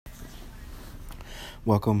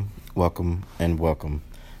Welcome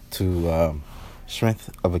to Strength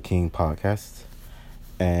of a King podcast.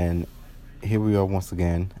 And here we are once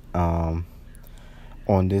again. On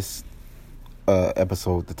this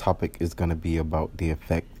episode, the topic is going to be about the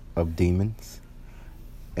effect of demons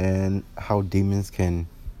and how demons can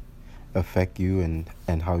affect you and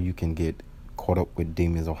how you can get caught up with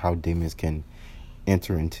demons or how demons can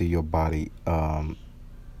enter into your body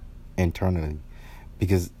internally.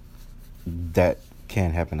 Because that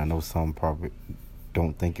can happen. I know some probably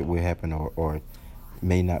don't think it will happen or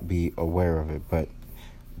may not be aware of it, but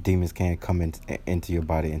demons can come into your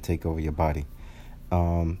body and take over your body.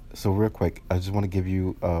 So real quick, I just want to give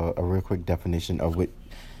you a real quick definition of what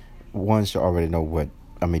one should already know what,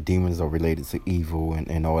 demons are related to evil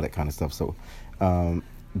and all that kind of stuff. So,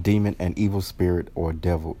 demon, an evil spirit or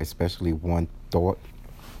devil, especially one thought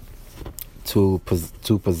to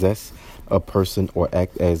possess a person or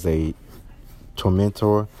act as a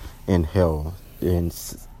tormentor in hell. And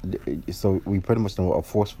so we pretty much know a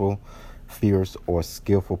forceful, fierce, or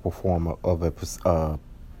skillful performer of a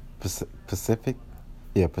specific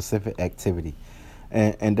activity.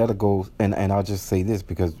 And that'll go, and I'll just say this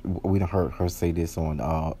because we done heard her say this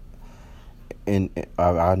on and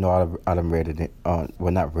I know I done read it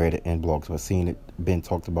not read it in blogs, but seen it been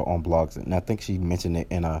talked about on blogs, and I think she mentioned it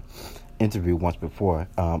in a interview once before.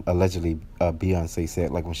 Allegedly, Beyonce said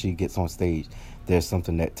like when she gets on stage, there's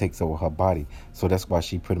something that takes over her body, so that's why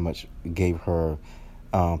she pretty much gave her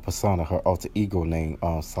persona, her alter ego name,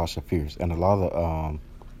 Sasha Fierce. And a lot of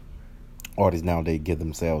artists nowadays give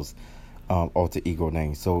themselves alter ego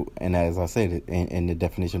names. So, and as I said, in the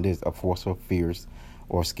definition, there's a forceful, fierce,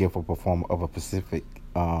 or skillful performer of a specific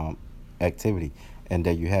activity. And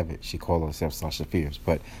there you have it. She called herself Sasha Fierce.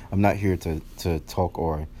 But I'm not here to talk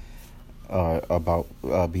or about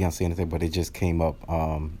Beyonce or anything, but it just came up,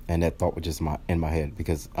 and that thought was just in my head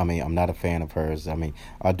because I'm not a fan of hers.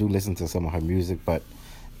 I do listen to some of her music, but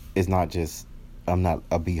it's not just, I'm not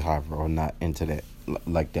a beehive or not into that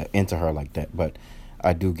like that, into her like that. But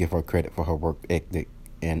I do give her credit for her work ethic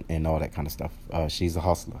and all that kind of stuff. She's a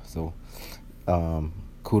hustler, so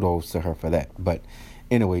kudos to her for that. But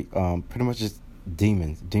anyway, pretty much just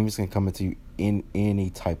demons. Demons can come into you in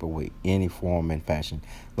any type of way, any form and fashion.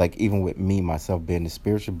 Like even with me, myself, being a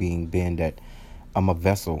spiritual being that I'm a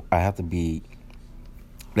vessel, I have to be,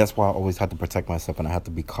 that's why I always have to protect myself, and I have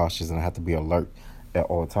to be cautious, and I have to be alert at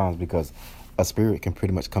all times, because a spirit can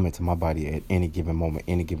pretty much come into my body at any given moment,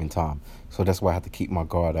 any given time. So that's why I have to keep my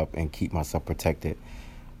guard up and keep myself protected.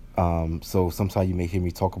 So sometimes you may hear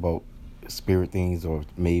me talk about spirit things, or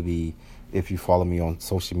maybe if you follow me on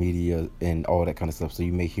social media and all that kind of stuff, so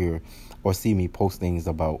you may hear or see me post things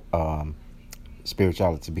about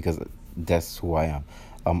spirituality, because that's who I am.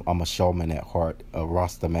 I'm a shaman at heart, a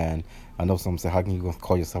Rasta man. I know some say, how can you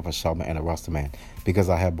call yourself a shaman and a Rasta man? Because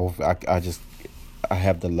I have both. I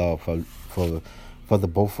have the love for the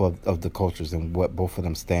both of the cultures and what both of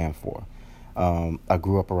them stand for. I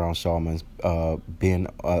grew up around shamans, being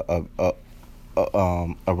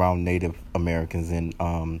around Native Americans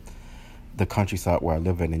in the countryside where I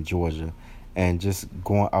live in Georgia, and just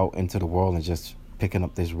going out into the world and just picking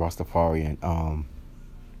up this Rastafarian.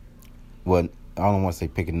 Well, I don't want to say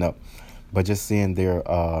picking up, but just seeing their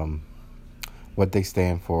what they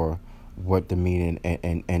stand for, what the meaning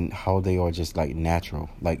and how they are just like natural,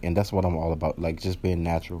 like, and that's what I'm all about, like just being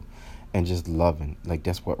natural and just loving. Like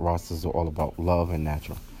that's what Rastas are all about, love and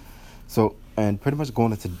natural. So, and pretty much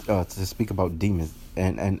going into to speak about demons,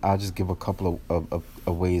 and I'll just give a couple of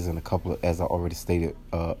ways, and a couple of, as I already stated,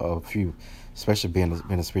 a few. Especially being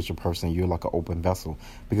a spiritual person, you're like an open vessel,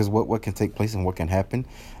 because what can take place and what can happen.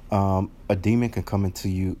 A demon can come into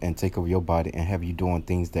you and take over your body and have you doing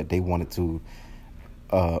things that they wanted to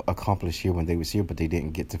accomplish here when they was here, but they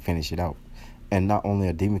didn't get to finish it out. And not only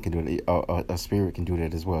a demon can do it, a spirit can do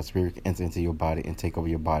that as well. A spirit can enter into your body and take over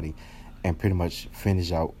your body, and pretty much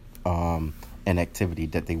finish out an activity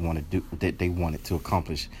that they want to do, that they wanted to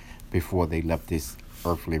accomplish before they left this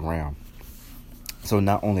earthly realm. So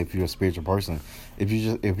not only if you're a spiritual person, if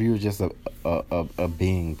you're just a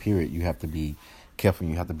being, period, you have to be careful.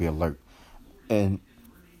 You have to be alert, and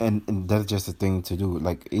that's just a thing to do.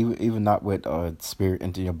 Like even not with spirit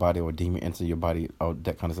into your body or demon into your body, or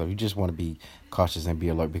that kind of stuff. You just want to be cautious and be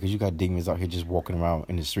alert, because you got demons out here just walking around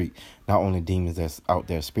in the street. Not only demons that's out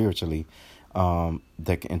there spiritually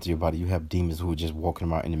that can enter your body, you have demons who are just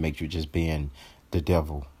walking around in the matrix, just being the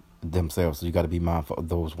devil themselves. So you got to be mindful of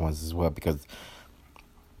those ones as well, because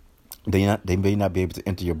they may not be able to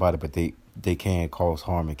enter your body, but they can cause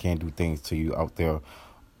harm and can do things to you out there,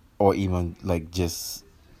 or even like just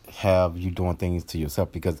have you doing things to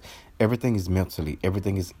yourself, because everything is mentally,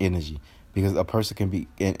 everything is energy. Because a person can be,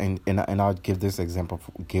 and I'll give this example,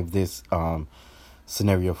 give this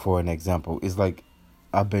scenario for an example. It's like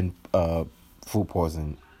I've been food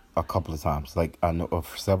poisoned a couple of times. Like I know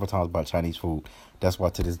of several times by Chinese food. That's why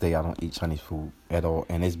to this day I don't eat Chinese food at all,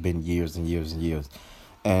 and it's been years and years and years.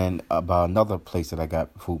 And about another place that I got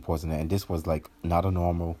food poisoning, and this was like not a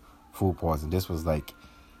normal food poison. This was like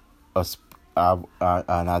a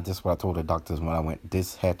that's what I told the doctors when I went.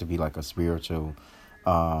 This had to be like a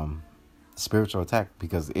um, spiritual attack,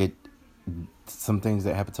 because it some things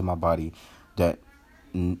that happen to my body that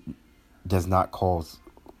n- does not cause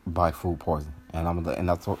by food poison.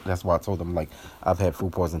 That's why I told them, like, I've had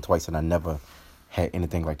food poison twice and I never had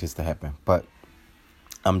anything like this to happen. But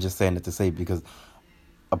I'm just saying it to say, because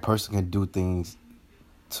a person can do things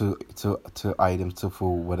to items, to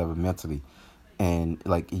food, whatever, mentally. And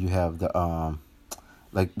like you have the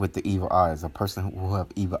like with the evil eyes, a person who have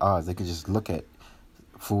evil eyes, they can just look at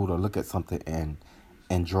food or look at something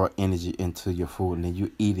and draw energy into your food, and then you're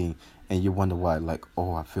eating and you wonder why, like,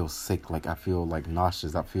 oh, I feel sick, like I feel like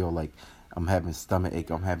nauseous, I feel like I'm having stomach ache,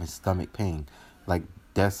 I'm having stomach pain. Like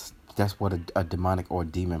that's what a demonic or a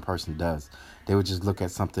demon person does. They would just look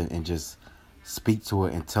at something and just speak to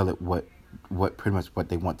it and tell it what pretty much what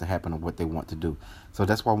they want to happen or what they want to do. So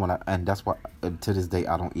that's why that's why to this day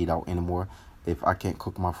I don't eat out anymore. If I can't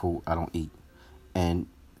cook my food, I don't eat. And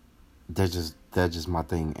that's just my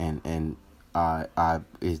thing. And I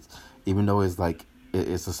it's, even though it's like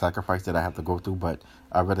it's a sacrifice that I have to go through, but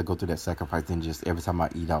I'd rather go through that sacrifice than just every time I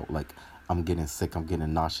eat out, like, I'm getting sick, I'm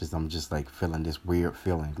getting nauseous, I'm just like feeling this weird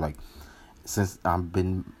feeling. Like, since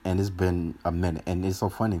it's been a minute, and it's so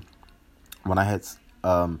funny, when I had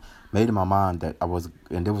made in my mind that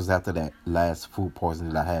and it was after that last food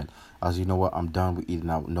poisoning that I had, I was, you know what, I'm done with eating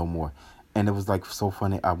out, no more. And it was like so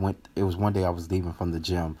funny. It was one day I was leaving from the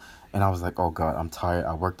gym, and I was like, oh God, I'm tired.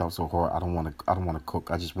 I worked out so hard. I don't want to cook.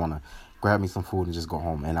 I just want to grab me some food and just go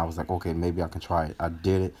home. And I was like, okay, maybe I can try it. I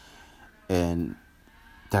did it, and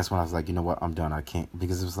that's when I was like, you know what, I'm done. I can't,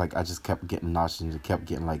 because it was like I just kept getting nauseous and kept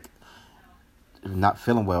getting like not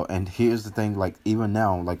feeling well. And here's the thing, like, even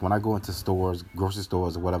now, like when I go into stores, grocery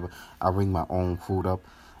stores or whatever, I bring my own food up,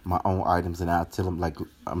 my own items, and I tell them, like,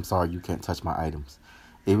 I'm sorry, you can't touch my items.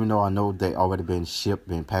 Even though I know they already been shipped,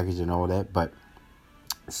 been packaged and all that, but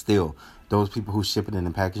still, those people who ship it in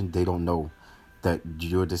the packaging, they don't know that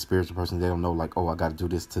you're the spiritual person. They don't know, like, oh, I got to do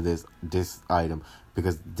this to this item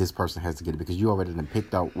because this person has to get it, because you already done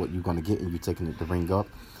picked out what you're going to get and you're taking it to ring up.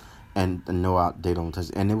 And no, they don't touch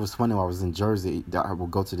it. And it was funny, when I was in Jersey, that I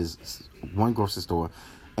would go to this one grocery store,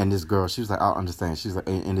 and this girl, she was like, I understand. She's like,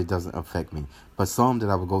 and it doesn't affect me. But some that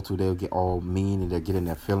I would go to, they'll get all mean and they'll get in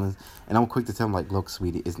their feelings. And I'm quick to tell them, like, look,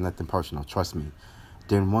 sweetie, it's nothing personal. Trust me.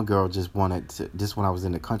 Then one girl just wanted to, this when I was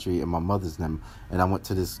in the country and my mother's them, and I went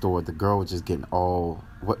to this store, the girl was just getting all,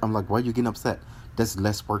 what, I'm like, why are you getting upset? That's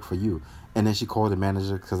less work for you. And then she called the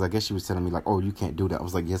manager, because I guess she was telling me, like, oh, you can't do that. I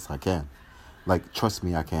was like, yes, I can. Like, trust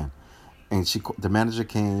me, I can. And the manager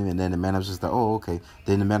came, and then the manager was like, oh, okay.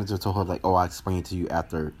 Then the manager told her, like, oh, I'll explain to you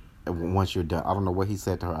once you're done. I don't know what he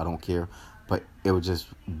said to her. I don't care. But it was just,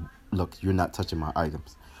 look, you're not touching my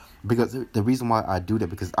items. Because the reason why I do that,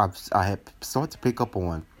 because I had started to pick up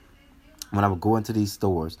on, when I would go into these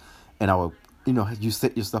stores, and I would, you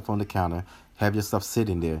set your stuff on the counter, have your stuff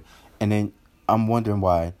sitting there, and then I'm wondering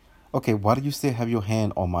why, okay, why do you still have your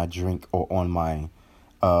hand on my drink or on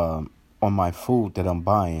my food that I'm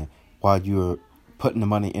buying while you're putting the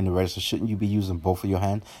money in the register? Shouldn't you be using both of your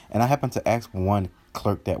hands? And I happened to ask one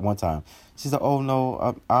clerk that one time. She's like, oh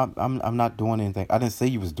no, I'm not doing anything. I didn't say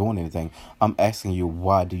you was doing anything. I'm asking you,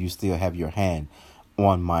 why do you still have your hand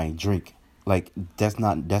on my drink? Like, that's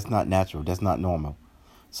not natural. That's not normal.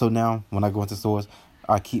 So now when I go into stores,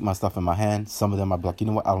 I keep my stuff in my hand. Some of them I be like, you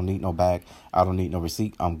know what? I don't need no bag. I don't need no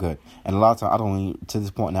receipt. I'm good. And a lot of times, I don't even, to this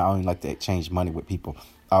point now, I don't even like to exchange money with people.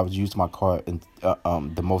 I would use my card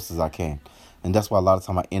and the most as I can. And that's why a lot of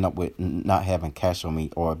time I end up with not having cash on me,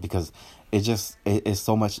 or because it's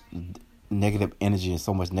so much negative energy and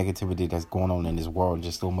so much negativity that's going on in this world, and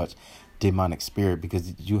just so much demonic spirit,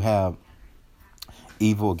 because you have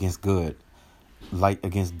evil against good, light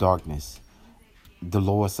against darkness, the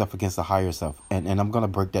lower self against the higher self. And I'm going to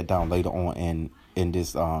break that down later on in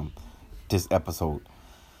this episode.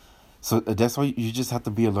 So that's why you just have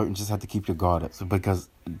to be alert and just have to keep your guard up. So because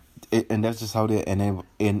and that's just how it is. And then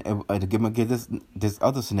I'm gonna give this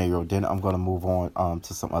other scenario. Then I'm gonna move on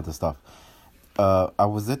to some other stuff. I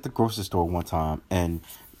was at the grocery store one time, and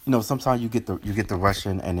sometimes you get the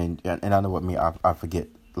rushing, and then and I know what me, I forget.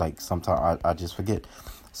 Like sometimes I just forget.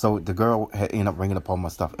 So the girl had ended up bringing up all my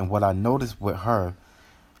stuff. And what I noticed with her,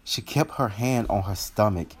 she kept her hand on her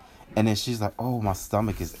stomach. And then she's like, oh, my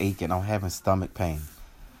stomach is aching. I'm having stomach pain.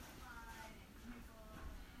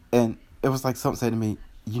 And it was like something said to me,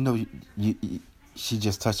 she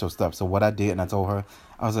just touched your stuff. So what I did, and I told her,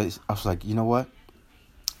 I was like, you know what?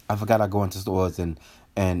 I forgot I go into stores and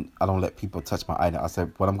I don't let people touch my item. I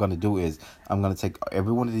said, what I'm going to do is I'm going to take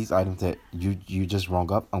every one of these items that you just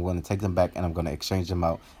rung up. I'm going to take them back and I'm going to exchange them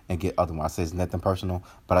out and get other ones. I said, it's nothing personal,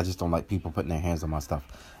 but I just don't like people putting their hands on my stuff.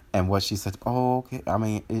 And what she said, oh, okay. I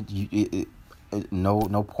mean,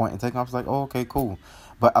 no point in taking. I was like, oh, okay, cool.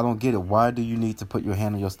 But I don't get it. Why do you need to put your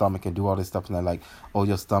hand on your stomach and do all this stuff? And they're like, oh,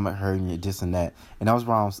 your stomach hurting, you this and that. And I was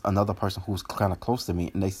around another person who's kind of close to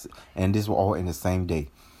me, and this were all in the same day.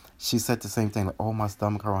 She said the same thing, like, oh, my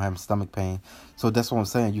stomach hurt, I'm having stomach pain. So that's what I'm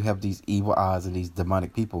saying. You have these evil eyes and these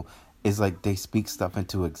demonic people. It's like they speak stuff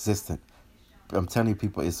into existence. I'm telling you,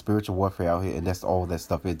 people, it's spiritual warfare out here, and that's all that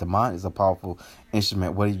stuff is. The mind is a powerful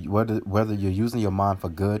instrument. Whether you're using your mind for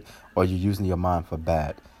good or you're using your mind for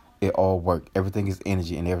bad, it all works. Everything is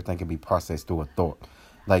energy, and everything can be processed through a thought.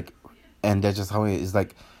 Like, and that's just how it is.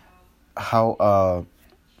 Like, how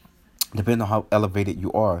depending on how elevated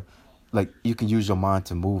you are, like, you can use your mind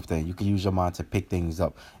to move things. You can use your mind to pick things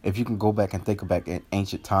up. If you can go back and think back in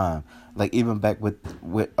ancient time, like even back with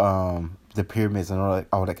the pyramids and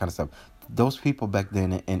all that kind of stuff. Those people back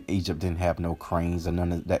then in Egypt didn't have no cranes and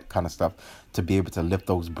none of that kind of stuff to be able to lift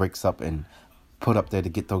those bricks up and put up there to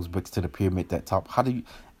get those bricks to the pyramid, that top. You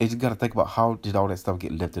just got to think about, how did all that stuff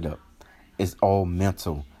get lifted up? It's all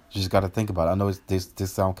mental. You just got to think about it. I know this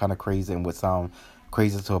sound kind of crazy and would sound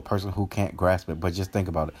crazy to a person who can't grasp it, but just think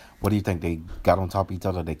about it. What do you think? They got on top of each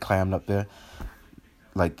other, they climbed up there?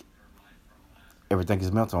 Like, everything is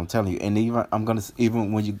mental, I'm telling you. And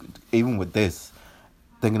even with this,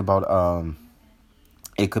 thinking about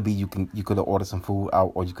it could be you could have ordered some food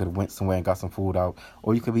out, or you could have went somewhere and got some food out,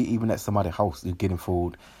 or you could be even at somebody's house, you're getting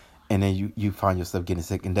food, and then you find yourself getting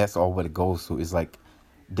sick. And that's all what it goes to, is like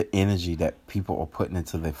the energy that people are putting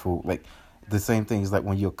into their food. Like, the same thing is like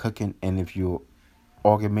when you're cooking, and if you're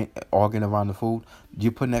arguing around the food,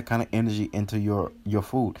 you're putting that kind of energy into your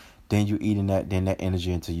food. Then you eating that, then that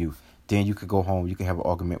energy into you. Then you could go home, you can have an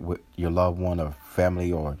argument with your loved one or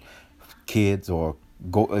family or kids, or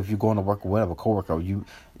go if you're going to work or whatever, coworker. You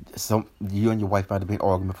and your wife might have been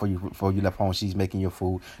arguing before you left home. She's making your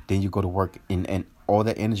food. Then you go to work, and all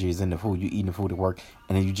that energy is in the food. You eating the food at work,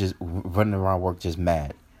 and then you just running around work just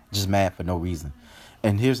mad for no reason.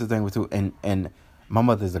 And here's the thing with too, and my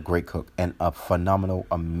mother is a great cook and a phenomenal,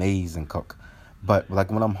 amazing cook. But like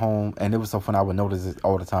when I'm home, and it was so funny, I would notice it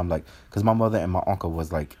all the time, like, because my mother and my uncle was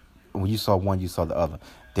like, when you saw one, you saw the other.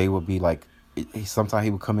 They would be like, sometimes he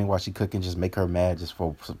would come in while she cooking, just make her mad just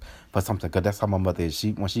for something. Because that's how my mother is.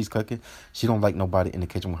 When she's cooking, she don't like nobody in the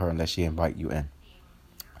kitchen with her unless she invite you in.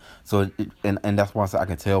 So and that's why I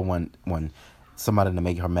can tell when somebody to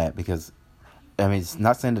make her mad, because I mean, it's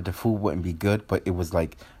not saying that the food wouldn't be good, but it was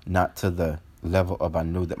like not to the level of, I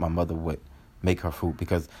knew that my mother would make her food,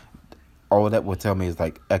 because all that would tell me is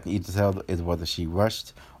like, I can either tell is whether she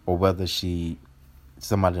rushed or whether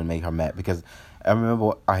somebody to make her mad. Because I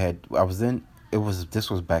remember this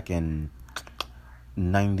was back in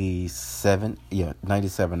 97,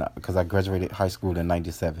 97, because I graduated high school in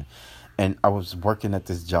 97, and I was working at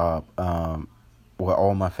this job where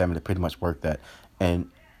all my family pretty much worked at, and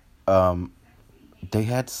they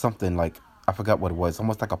had something like, I forgot what it was,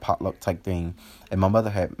 almost like a potluck type thing, and my mother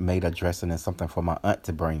had made a dressing and something for my aunt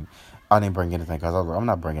to bring. I didn't bring anything because I was like, I'm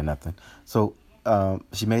not bringing nothing. So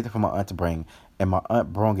she made it for my aunt to bring, and my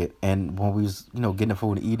aunt brought it. And when we was, getting the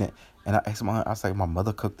food and eating it, and I asked my aunt, I was like, my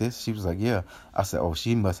mother cooked this? She was like, yeah. I said, oh,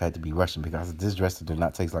 she must have to be Russian, because this dressing did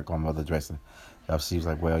not taste like my mother's dressing. She was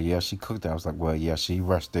like, well, yeah, she cooked it. I was like, well, yeah, she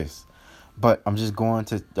rushed this. But and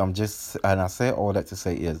I say all that to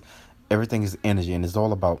say is, everything is energy, and it's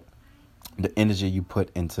all about the energy you put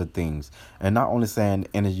into things. And not only saying the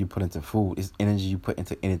energy you put into food, it's energy you put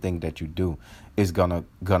into anything that you do. It's gonna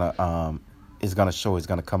show, it's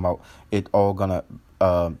gonna come out. It all gonna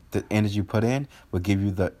the energy you put in will give you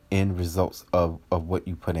the end results of what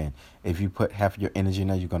you put in. If you put half of your energy in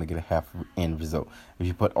there, you're gonna get a half end result. If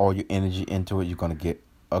you put all your energy into it, you're gonna get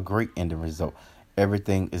a great end result.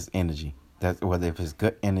 Everything is energy. That's whether if it's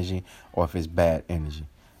good energy or if it's bad energy.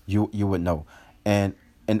 You would know. And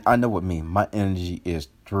I know what me, my energy is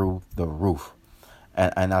through the roof.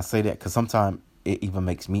 And I say that because sometimes it even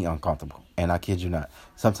makes me uncomfortable. And I kid you not.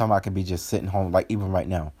 Sometimes I can be just sitting home, like even right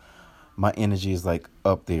now, my energy is like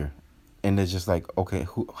up there. And it's just like, okay,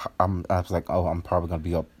 I was like, oh, I'm probably going to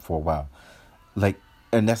be up for a while. Like,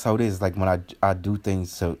 and that's how it is. Like when I do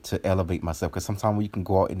things to elevate myself, because sometimes when you can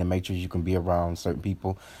go out in the matrix, you can be around certain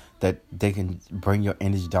people that they can bring your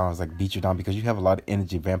energy down, it's like beat you down, because you have a lot of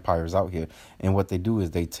energy vampires out here, and what they do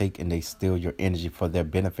is they take and they steal your energy for their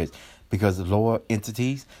benefits, because lower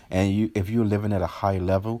entities, and you, if you're living at a high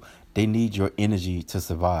level, they need your energy to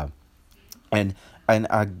survive. And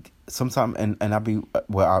I sometimes, and I be,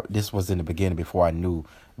 well, this was in the beginning before I knew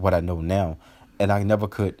what I know now, and I never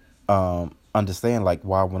could understand like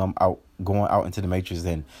why when I'm out going out into the matrix,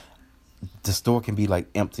 and the store can be like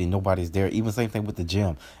empty, nobody's there. Even same thing with the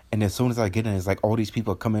gym. And as soon as I get in, it's like all these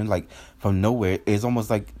people come in like from nowhere. It's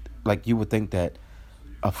almost like you would think that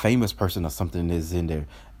a famous person or something is in there.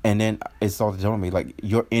 And then it's all telling me like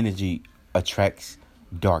your energy attracts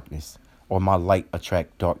darkness, or my light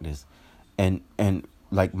attract darkness. And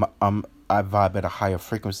like I vibe at a higher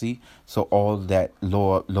frequency, so all that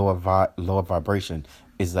lower vibration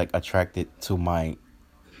is like attracted to my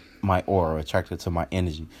aura, attracted to my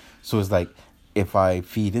energy. So it's like if I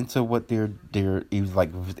feed into what they're even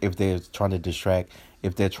like, if they're trying to distract,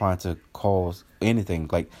 if they're trying to cause anything,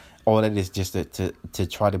 like all that is just to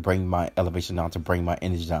try to bring my elevation down, to bring my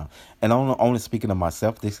energy down. And I'm only speaking of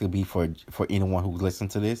myself. This could be for anyone who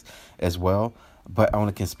listens to this as well. But I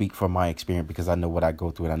only can speak from my experience, because I know what I go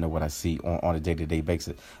through and I know what I see on a day-to-day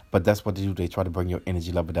basis. But that's what they do. They try to bring your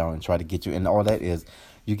energy level down and try to get you. And all that is,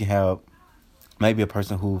 you can have maybe a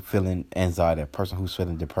person who feeling anxiety, a person who's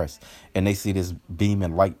feeling depressed, and they see this beam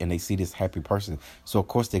and light, and they see this happy person. So of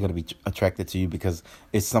course they're going to be attracted to you, because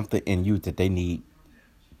it's something in you that they need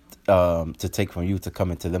to take from you, to come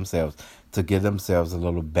into themselves, to give themselves a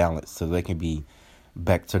little balance, so they can be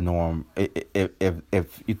back to norm.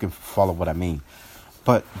 If you can follow what I mean.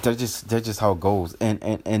 But they're just how it goes,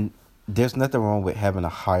 and there's nothing wrong with having a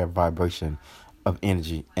higher vibration of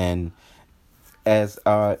energy. And as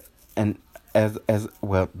and as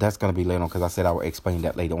well, that's going to be later on, because I said I will explain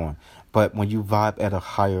that later on. But when you vibe at a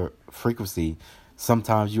higher frequency,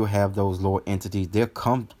 sometimes you'll have those lower entities, they'll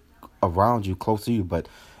come around you, close to you, but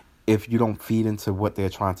if you don't feed into what they're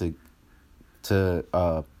trying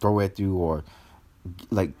to throw at you, or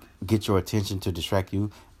like get your attention to distract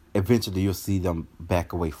you, eventually you'll see them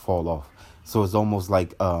back away, fall off. So it's almost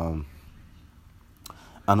like I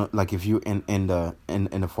don't, like if you in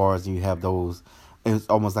the forest and you have those, it's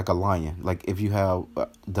almost like a lion. Like if you have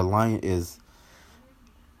the lion is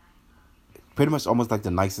pretty much almost like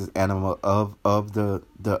the nicest animal of the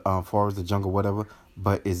forest, the jungle, whatever,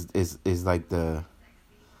 but is like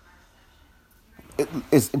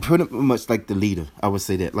it's pretty much like the leader. I would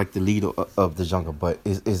say that, like the leader of the jungle, but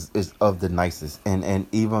is of the nicest. And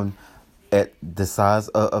even at the size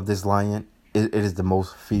of this lion, it is the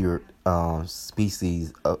most feared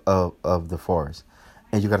species of the forest.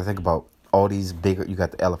 And you got to think about all these bigger. You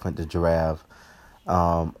got the elephant, the giraffe,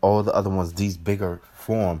 all the other ones. These bigger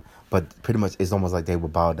form, but pretty much it's almost like they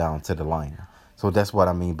would bow down to the lion. So that's what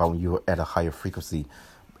I mean by when you're at a higher frequency,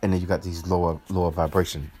 and then you got these lower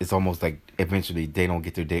vibration. It's almost like eventually they don't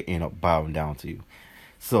get there, they end up bowing down to you.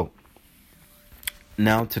 So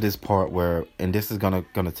now to this part where, and this is gonna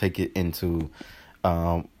take it into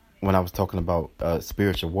when I was talking about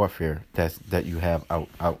spiritual warfare that you have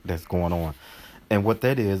out that's going on. And what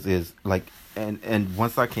that is like, and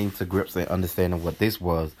once I came to grips and understanding what this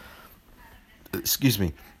was, excuse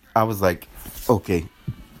me, I was like, okay,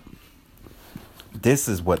 this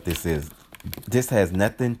is what this is. This has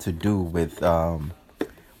nothing to do with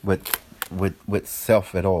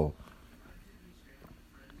self at all.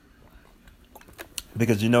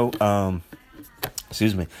 Because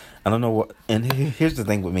excuse me, I don't know what. And here's the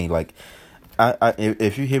thing with me, like, I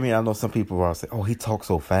if you hear me, I know some people will say, "Oh, he talks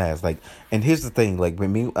so fast." Like, and here's the thing, like with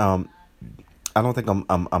me, I don't think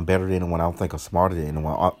I'm better than anyone. I don't think I'm smarter than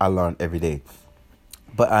anyone. I learn every day,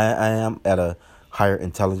 but I am at a higher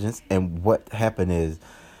intelligence. And what happened is,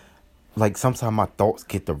 like, sometimes my thoughts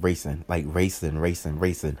get to racing, like racing,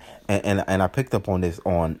 and I picked up on this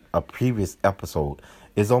on a previous episode.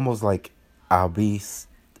 It's almost like I'll be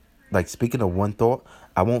like speaking of one thought,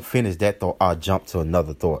 I won't finish that thought. I'll jump to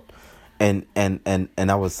another thought, and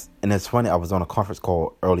it's funny. I was on a conference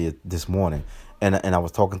call earlier this morning, and I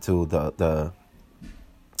was talking to the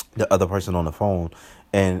other person on the phone,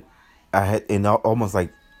 and I had, and almost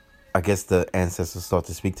like, I guess the ancestors start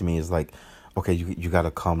to speak to me. It's like, okay, you got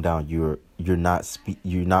to calm down. You're not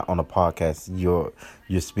on a podcast.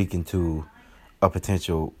 You're speaking to a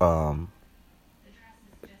potential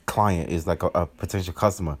client, is like a potential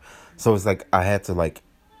customer. So it's like I had to like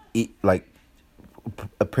eat, like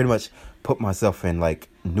pretty much put myself in like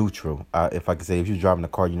neutral. If I could say, if you're driving a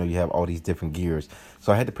car, you have all these different gears.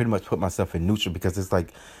 So I had to pretty much put myself in neutral, because it's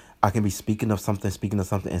like I can be speaking of something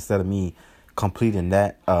instead of me completing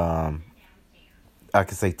that. I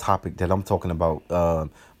could say topic that I'm talking about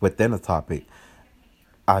within a topic.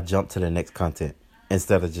 I jump to the next content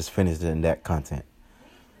instead of just finishing that content.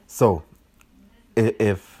 So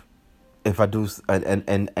if I do,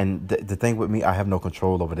 and the thing with me, I have no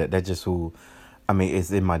control over that. That's just who, I mean,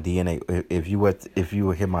 it's in my DNA. If you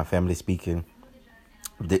were hear my family speaking,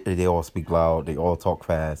 they all speak loud, they all talk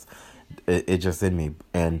fast. It's just in me,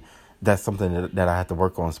 and that's something that I have to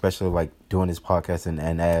work on, especially like doing this podcast,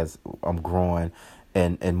 and as I'm growing,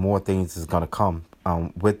 and more things is gonna come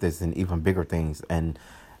with this, and even bigger things, and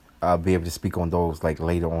I'll be able to speak on those like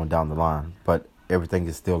later on down the line. But everything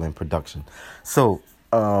is still in production. So,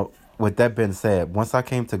 with that being said, once I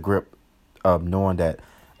came to grip of knowing that,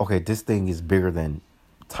 okay, this thing is bigger than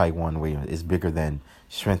Taiwan Williams, it's bigger than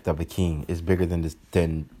Strength of a King, it's bigger than this,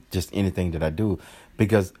 than just anything that I do,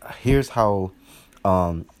 because here's how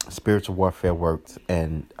spiritual warfare works,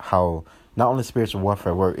 and how not only spiritual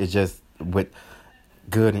warfare works, it's just with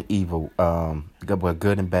good and evil,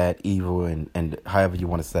 good and bad, evil, and however you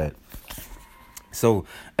want to say it. So,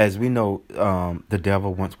 as we know, the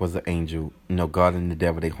devil once was an angel. You know, God and the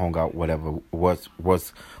devil, they hung out. Whatever was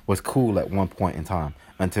cool at one point in time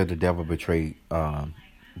until the devil betrayed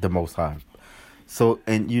the Most High. So,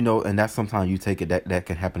 and you know, and that's sometimes you take it that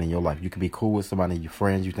can happen in your life. You can be cool with somebody, your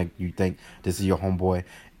friends. You think this is your homeboy,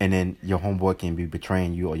 and then your homeboy can be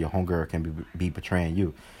betraying you, or your homegirl can be betraying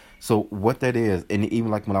you. So what that is, and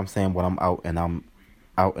even like when I'm saying when I'm out and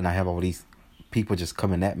I have all these people just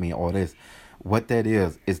coming at me, all this, what that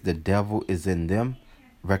is the devil is in them,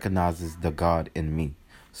 recognizes the God in me.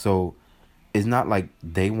 So it's not like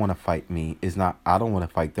they want to fight me. It's not, I don't want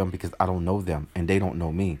to fight them because I don't know them and they don't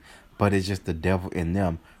know me. But it's just the devil in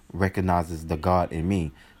them recognizes the God in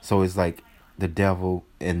me. So it's like the devil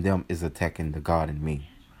in them is attacking the God in me.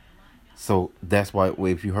 So that's why,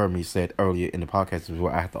 if you heard me said earlier in the podcast, is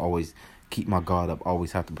where I have to always keep my guard up,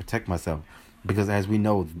 always have to protect myself. Because as we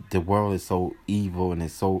know, the world is so evil, and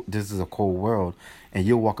this is a cold world, and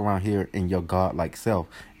you'll walk around here in your God-like self,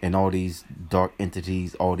 and all these dark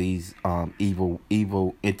entities, all these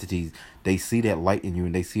evil entities, they see that light in you,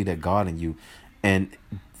 and they see that God in you, and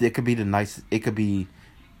it could be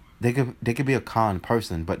they could be a kind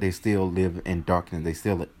person, but they still live in darkness. They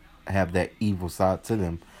still have that evil side to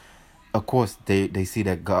them. Of course, they see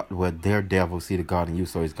that God, well, their devil see the God in you,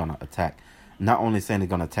 so it's gonna attack. Not only saying they're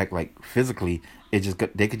gonna attack like physically,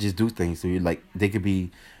 they could just do things to you. Like they could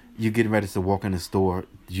be, you getting ready to walk in the store,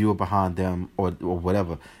 you're behind them or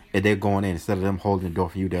whatever, and they're going in. Instead of them holding the door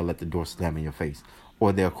for you, they'll let the door slam in your face,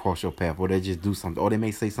 or they'll cross your path, or they just do something, or they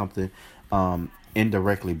may say something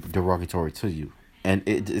indirectly derogatory to you. And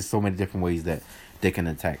it's so many different ways that they can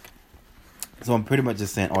attack. So I'm pretty much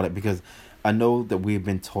just saying all that because I know that we've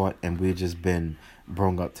been taught and we've just been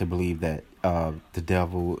brought up to believe that the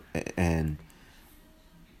devil and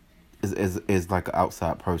is like an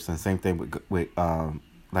outside person. Same thing with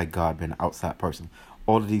like God being an outside person.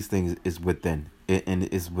 All of these things is within it, and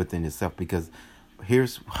it's within itself. Because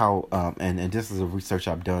here's how and this is a research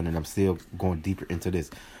I've done, and I'm still going deeper into this.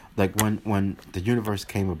 Like when the universe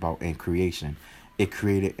came about in creation, it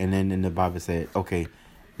created, and then in the Bible said, okay,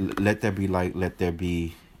 let there be light, let there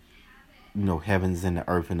be, heavens and the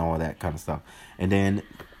earth and all that kind of stuff. And then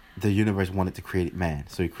the universe wanted to create man.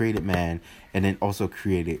 So he created man, and then also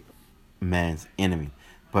created man's enemy.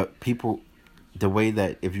 But people, the way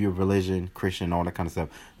that if you're religion, Christian, all that kind of stuff,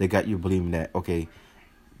 they got you believing that, okay,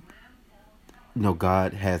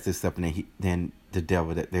 God has this stuff, and then the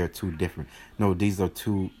devil, that they're two different. No, these are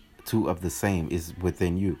two of the same, is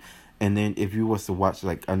within you. And then if you was to watch,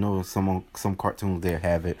 like, I know some cartoons, they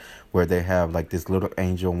have it where they have like this little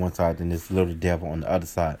angel on one side and this little devil on the other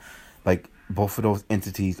side. Like both of those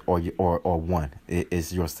entities are one. It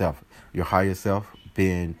is yourself, your higher self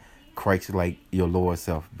being Christ, like your lower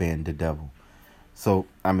self being the devil. So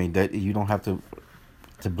I mean that you don't have to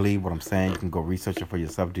believe what I'm saying. You can go research it for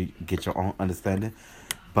yourself to get your own understanding.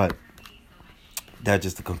 But that's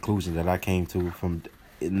just the conclusion that I came to from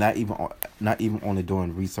not even only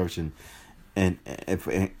doing research and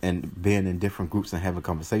being in different groups and having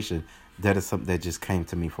conversation. That is something that just came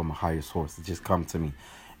to me from a higher source. It just come to me,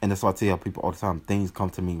 and that's why I tell people all the time. Things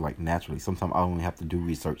come to me like naturally. Sometimes I don't even have to do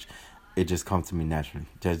research. It just comes to me naturally.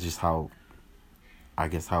 That's just how, I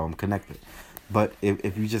guess, how I'm connected. But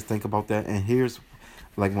if you just think about that, and here's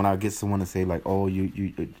like when I get someone to say like, oh,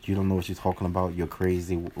 you don't know what you're talking about, you're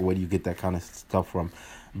crazy, where do you get that kind of stuff from?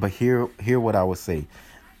 But hear what I would say.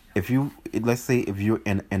 Let's say if you're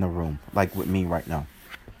in a room like with me right now,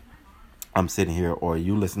 I'm sitting here, or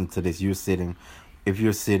you listen to this, you're sitting if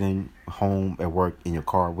you're sitting home at work in your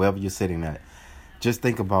car, wherever you're sitting at, just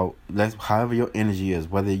think about however your energy is,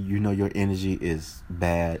 whether you know your energy is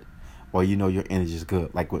bad or you know your energy is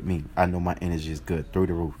good. Like with me, I know my energy is good through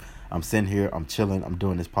the roof. I'm sitting here, I'm chilling, I'm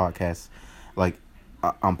doing this podcast. Like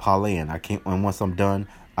I'm parlaying. I can't. And once I'm done,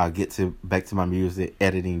 I get to back to my music,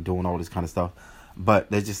 editing, doing all this kind of stuff. But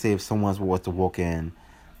let's just say if someone was to walk in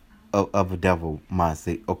of a devil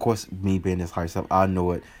mindset, of course, me being this higher self, I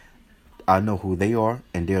know it. I know who they are,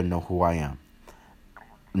 and they'll know who I am.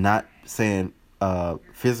 Not saying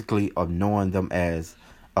physically of knowing them as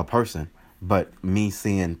a person, but me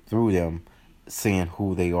seeing through them, seeing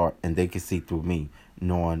who they are, and they can see through me,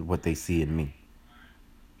 knowing what they see in me.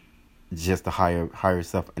 Just the higher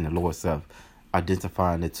self and the lower self,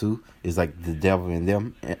 identifying the two is like the devil in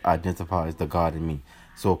them identifies the God in me.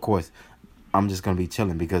 So of course, I'm just gonna be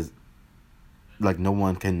chilling because like no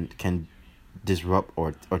one can disrupt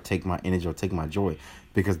or take my energy or take my joy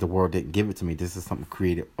because the world didn't give it to me. This is something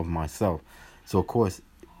created of myself. So of course,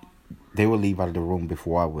 they will leave out of the room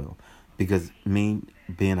before I will, because me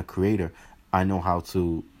being a creator, I know how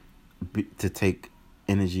to take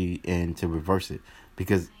energy and to reverse it.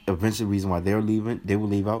 Because eventually, the reason why they're leaving, they will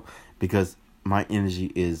leave out because my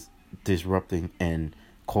energy is disrupting and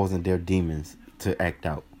causing their demons to act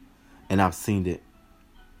out, and I've seen it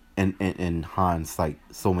in hindsight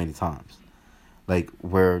so many times. Like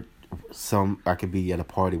where I could be at a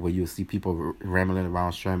party where you'll see people rambling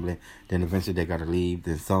around, scrambling, then eventually they gotta leave.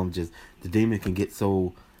 Then some just, the demon can get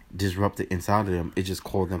so disrupted inside of them, it just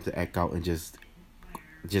calls them to act out and just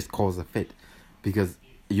cause a fit. Because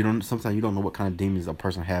sometimes you don't know what kind of demons a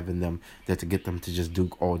person have in them that to get them to just do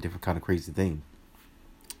all different kind of crazy things.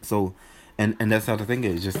 So, and that's how the thing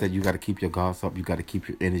is, just that you got to keep your guards up, you got to keep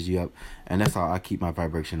your energy up, and that's how I keep my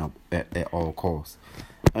vibration up at all costs.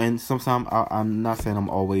 And sometimes I'm not saying I'm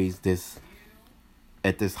always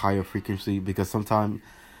at this higher frequency, because sometimes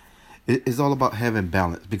it's all about having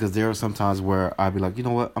balance. Because there are some times where I'll be like, you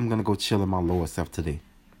know what, I'm gonna go chill in my lower self today.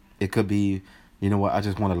 It could be, you know what, I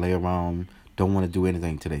just want to lay around, don't want to do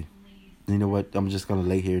anything today. You know what, I'm just gonna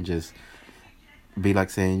lay here and just be like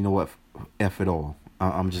saying, you know what, F it all.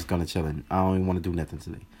 I'm just gonna chill in. I don't even want to do nothing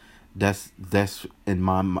today. That's in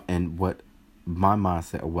what my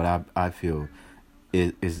mindset, or what I feel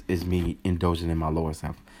is me indulging in my lower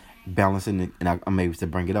self, balancing it, and I'm able to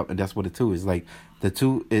bring it up. And that's what the two is. Like the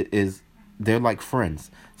two is they're like friends.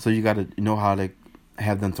 So you got to know how to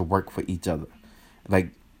have them to work for each other.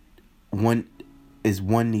 Like one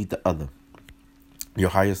need the other. Your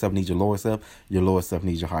higher self needs your lower self. Your lower self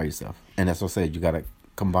needs your higher self. And that's what I said. You got to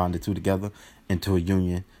combine the two together into a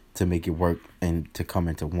union to make it work and to come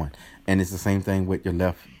into one. And it's the same thing with your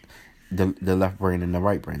the left brain and the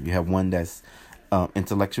right brain. You have one that's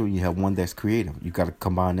intellectual. You have one that's creative. You got to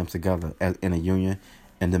combine them together in a union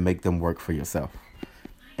and to make them work for yourself.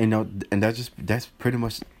 And that's pretty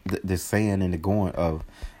much the saying and the going of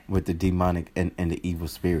with the demonic and the evil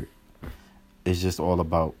spirit. It's just all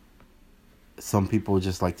about, some people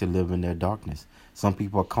just like to live in their darkness. Some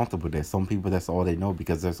people are comfortable there. Some people, that's all they know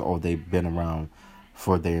because that's all they've been around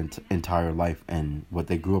for their entire life and what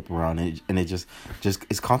they grew up around. And it just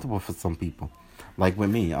it's comfortable for some people. Like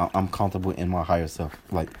with me, I'm comfortable in my higher self.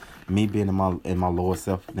 Like me being in my lower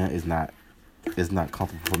self now is not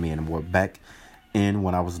comfortable for me anymore. Back in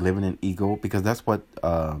when I was living in ego, because that's what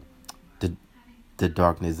the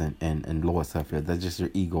darkness and lower self is. That's just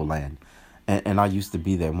your ego land. And I used to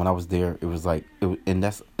be there. When I was there, it was like,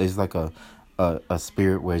 it's like a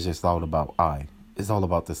spirit where it's just all about I. It's all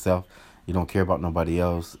about the self. You don't care about nobody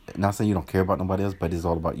else. Not saying you don't care about nobody else, but it's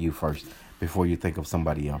all about you first before you think of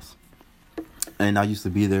somebody else. And I used to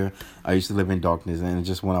be there. I used to live in darkness. And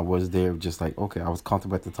just when I was there, just like, okay, I was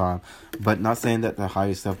comfortable at the time. But not saying that the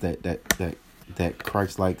higher self, that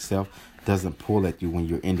Christ-like self doesn't pull at you when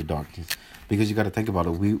you're in the darkness. Because you got to think about it.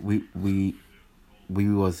 We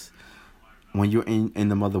was... When you're in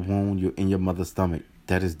the mother womb, you're in your mother's stomach.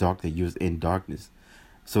 That is darkness. You're in darkness.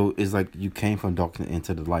 So it's like you came from darkness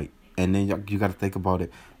into the light. And then you got to think about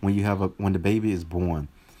it. When the baby is born,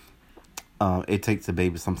 it takes the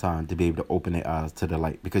baby some time to be able to open their eyes to the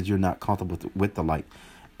light, because you're not comfortable with the light.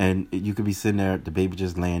 And you could be sitting there, the baby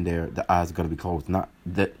just laying there, the eyes are going to be closed. Not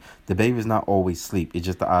that the baby is not always asleep. It's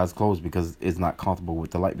just the eyes closed because it's not comfortable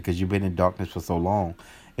with the light, because you've been in darkness for so long.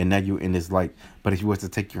 And now you're in this light. But if you were to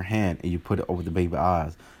take your hand and you put it over the baby's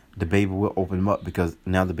eyes, the baby will open them up, because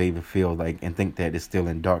now the baby feels like and think that it's still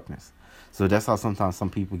in darkness. So that's how sometimes some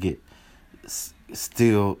people get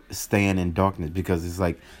still staying in darkness, because it's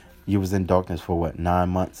like you was in darkness for 9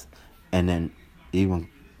 months, and then even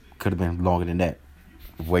could have been longer than that,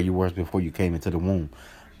 where you were before you came into the womb.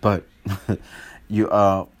 But you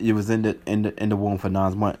was in the womb for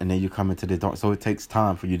 9 months, and then you come into the dark. So it takes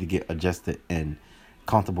time for you to get adjusted and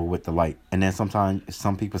comfortable with the light. And then sometimes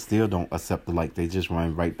some people still don't accept the light. They just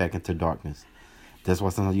run right back into darkness. That's why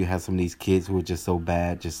sometimes you have some of these kids who are just so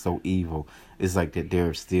bad, just so evil. It's like that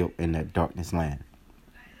they're still in that darkness land.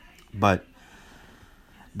 But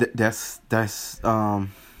that's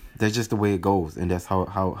just the way it goes, and that's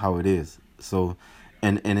how it is. So,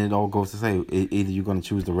 and it all goes to say either you're going to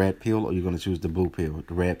choose the red pill or you're going to choose the blue pill.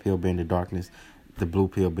 The red pill being the darkness, the blue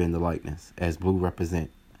pill being the lightness. As blue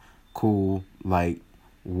represent cool, light,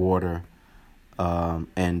 water,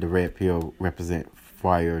 and the red pill represent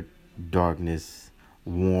fire, darkness,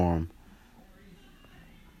 warm.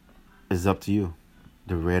 It's up to you,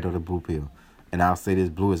 the red or the blue pill. And I'll say this: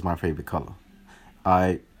 blue is my favorite color.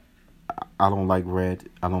 I don't like red.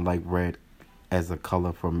 I don't like red as a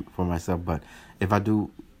color for myself. But if I do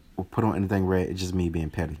put on anything red, it's just me being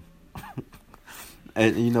petty.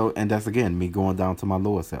 And and that's again me going down to my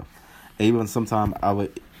lower self. Even sometimes I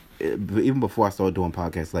would, even before I started doing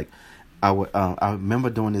podcasts, like I remember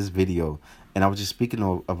doing this video, and I was just speaking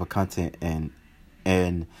of a content, and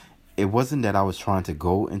it wasn't that I was trying to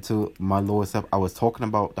go into my lower self. I was talking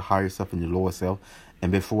about the higher self and the lower self,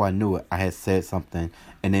 and before I knew it, I had said something,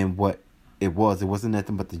 and then what it wasn't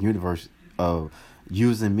nothing but the universe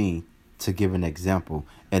using me to give an example.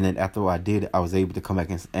 And then after I did it, I was able to come back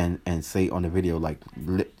and say on the video, like,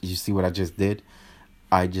 you see what I just did?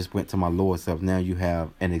 I just went to my lower self. Now you have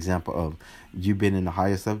an example of you been in the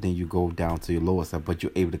higher self, then you go down to your lower self, but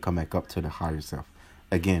you're able to come back up to the higher self.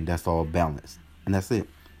 Again, that's all balanced. And that's it.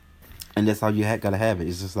 And that's how you gotta have it.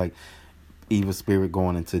 It's just like evil spirit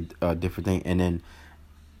going into different things. And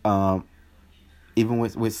then even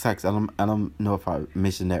with sex, I don't know if I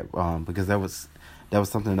mentioned that because that was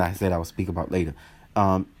something that I said I would speak about later.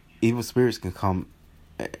 Evil spirits can come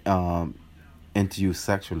into you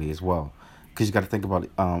sexually as well, because you got to think about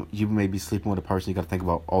it. You may be sleeping with a person. You got to think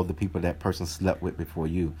about all the people that person slept with before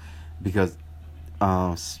you, because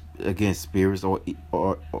again, spirits or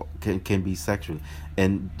can be sexual,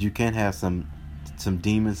 and you can have some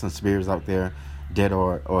demons, some spirits out there that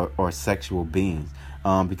are sexual beings.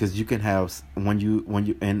 Because you can have when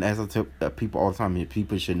you and as I tell people all the time, and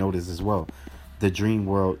people should know this as well, the dream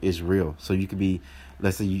world is real. So you could be,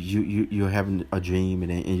 let's say you're having a dream,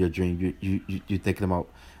 and then in your dream you're thinking about,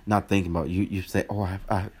 not thinking about, you say, oh,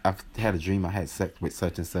 I've had a dream I had sex with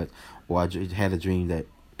such and such, or I had a dream that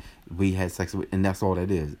we had sex with, and that's all that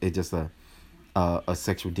is. It's just a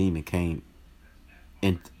sexual demon came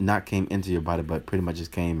into your body, but pretty much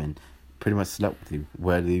just came and pretty much slept with you.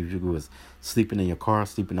 Whether you was sleeping in your car,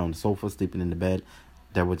 sleeping on the sofa, sleeping in the bed,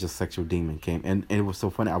 that was just sexual demon came. And it was so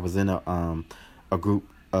funny. I was in a group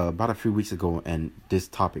about a few weeks ago, and this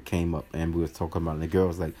topic came up, and we was talking about it. And the girl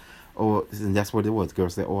was like, oh, and that's what it was. Girl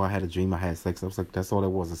said, oh, I had a dream I had sex. I was like, that's all it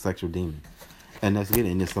was, a sexual demon. And that's it.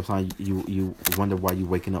 And then sometimes you wonder why you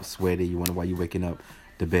waking up sweaty. You wonder why you waking up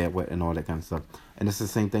the bed wet and all that kind of stuff. And it's the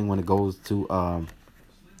same thing when it goes to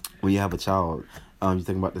when you have a child. You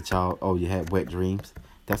think about the child. Oh, you had wet dreams.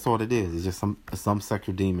 That's all it is. It's just some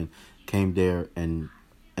sexual demon came there and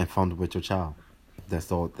fumbled with your child.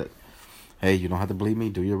 That's all. That. Hey, you don't have to believe me.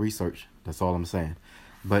 Do your research. That's all I'm saying.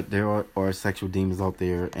 But there are sexual demons out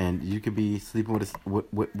there, and you could be sleeping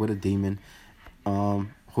with a demon,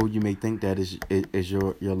 who you may think that is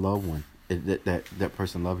your loved one. That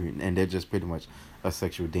person loves you, and they're just pretty much a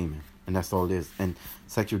sexual demon, and that's all it is. And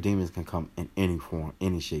sexual demons can come in any form,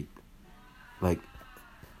 any shape, like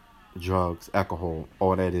drugs, alcohol,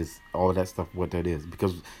 all that stuff. What that is,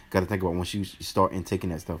 because you got to think about once you start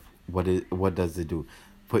taking that stuff, what does it do?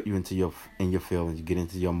 Put you into your feelings, you get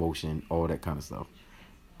into your emotion, all that kind of stuff.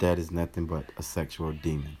 That is nothing but a sexual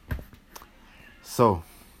demon. So,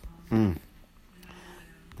 that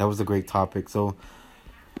was a great topic. So,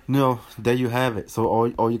 there you have it. So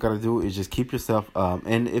all you gotta do is just keep yourself.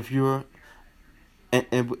 And if you're,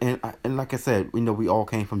 and like I said, we all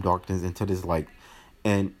came from darkness into this light.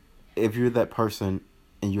 And if you're that person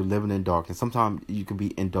and you're living in darkness, sometimes you can be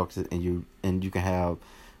in darkness and you can have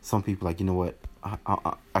some people like, you know what,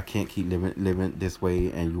 I can't keep living this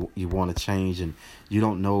way, and you want to change, and you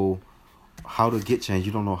don't know how to get change.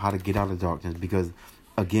 You don't know how to get out of darkness, because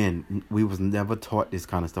again, we was never taught this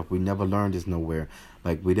kind of stuff. We never learned this nowhere.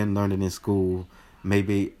 Like, we didn't learn it in school.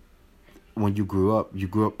 Maybe when you grew up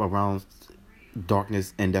around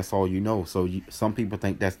darkness, and that's all you know. So some people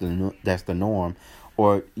think that's the norm,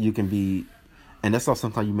 or you can be. And that's why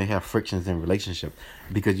sometimes you may have frictions in relationships,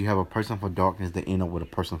 because you have a person from darkness that end up with a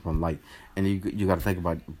person from light, and you got to think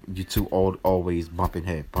about you two always bumping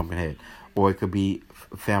head, or it could be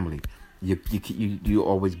family. you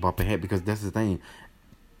always bump ahead, because that's the thing.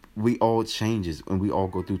 We all changes, and we all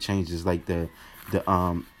go through changes, like the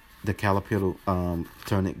the caterpillar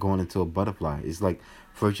going into a butterfly. It's like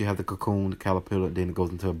first you have the cocoon, the caterpillar, then it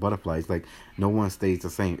goes into a butterfly. It's like no one stays the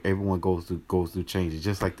same. Everyone goes through changes,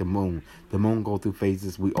 just like the moon. The moon go through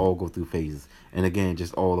phases. We all go through phases, and again,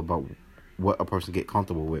 just all about what a person get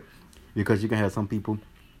comfortable with, because you can have some people,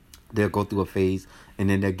 they'll go through a phase, and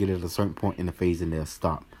then they'll get at a certain point in the phase and they'll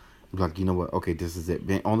stop. Like, you know what? Okay, this is it.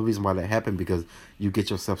 The only reason why that happened, because you get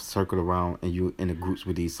yourself circled around and you in the groups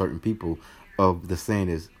with these certain people. Of the saying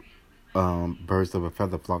is, birds of a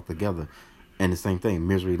feather flock together, and the same thing,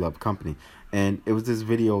 misery love company. And it was this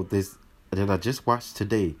video that I just watched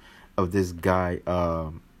today of this guy.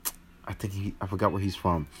 I forgot where he's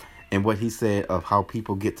from, and what he said of how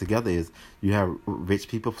people get together is you have rich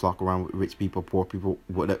people flock around with rich people, poor people.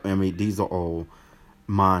 Whatever. I mean, these are all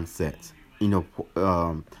mindsets.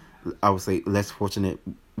 I would say less fortunate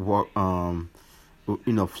flock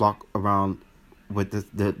around with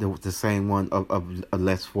the same one of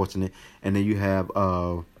less fortunate, and then you have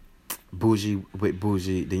bougie with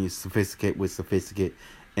bougie, then you sophisticate with sophisticate,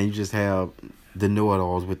 and you just have the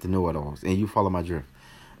know-it-alls with the know-it-alls, and you follow my drift.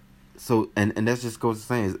 So and that just goes to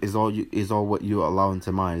saying is all what you allow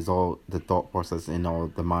into mind, is all the thought process and all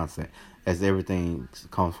the mindset, as everything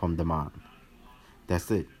comes from the mind.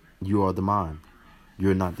 That's it. You are the mind.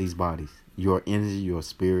 You're not these bodies. Your energy, your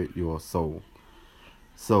spirit, your soul.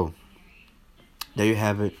 So there you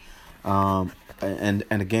have it. And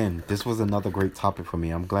again, this was another great topic for me.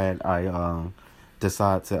 I'm glad I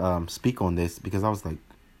decided to speak on this, because I was like,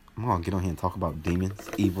 I'm gonna get on here and talk about demons,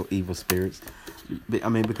 evil spirits. I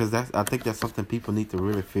mean, because I think that's something people need to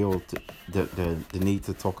really feel the need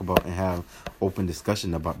to talk about and have open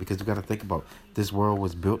discussion about, because you got to think about, this world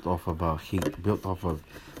was built off of hate, built off of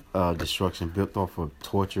destruction, built off of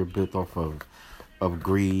torture, built off of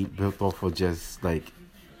greed, built off of just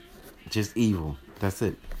evil. That's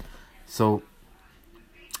it. So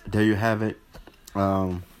there you have it.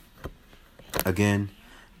 Again,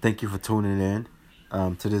 thank you for tuning in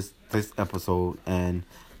to this episode, and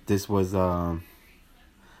this was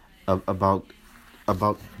about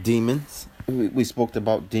demons. We spoke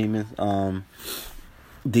about demons,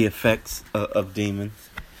 the effects of demons,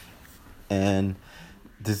 and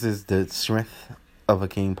this is the Strength of a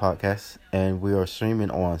King podcast, and we are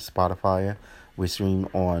streaming on Spotify. We stream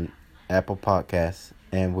on Apple Podcasts,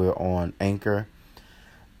 and we're on Anchor.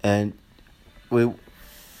 And we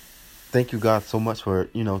thank you guys so much for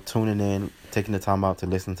tuning in, taking the time out to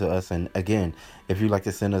listen to us. And again, if you'd like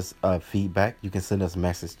to send us feedback, you can send us a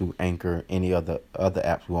message through Anchor, any other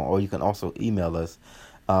apps you want, or you can also email us.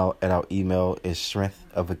 And our email is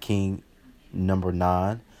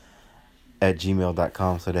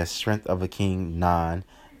strengthofaking9@gmail.com. So that's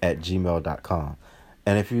strengthofaking9@gmail.com.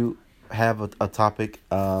 And if you have a topic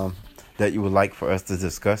that you would like for us to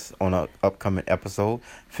discuss on an upcoming episode,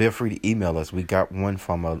 feel free to email us. We got one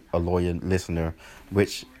from a loyal listener,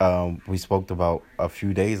 which we spoke about a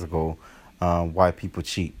few days ago, why people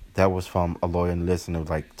cheat. That was from a loyal listener,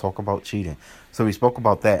 like, talk about cheating. So we spoke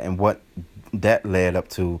about that, and what that led up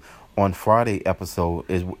to on Friday episode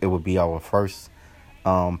is it would be our first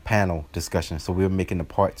panel discussion. So we're making the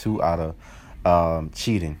part 2 out of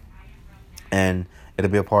cheating, and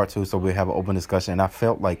it'll be a part 2, so we'll have an open discussion. And I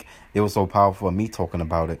felt like it was so powerful of me talking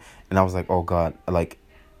about it, and I was like, oh God, like,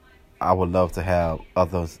 I would love to have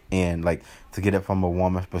others in, like, to get it from a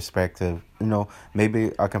woman's perspective.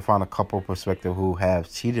 Maybe I can find a couple perspective who have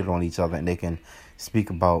cheated on each other, and they can speak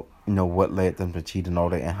about what led them to cheat and all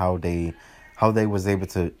that, and how they was able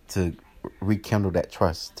to rekindle that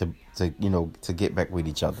trust to get back with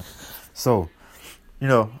each other. So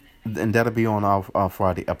and that'll be on our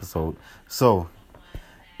Friday episode. So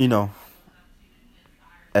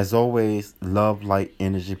as always, love, light,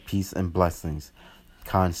 energy, peace, and blessings,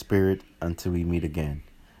 kind spirit, until we meet again.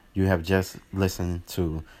 You have just listened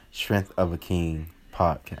to Strength of a King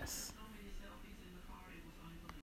podcast.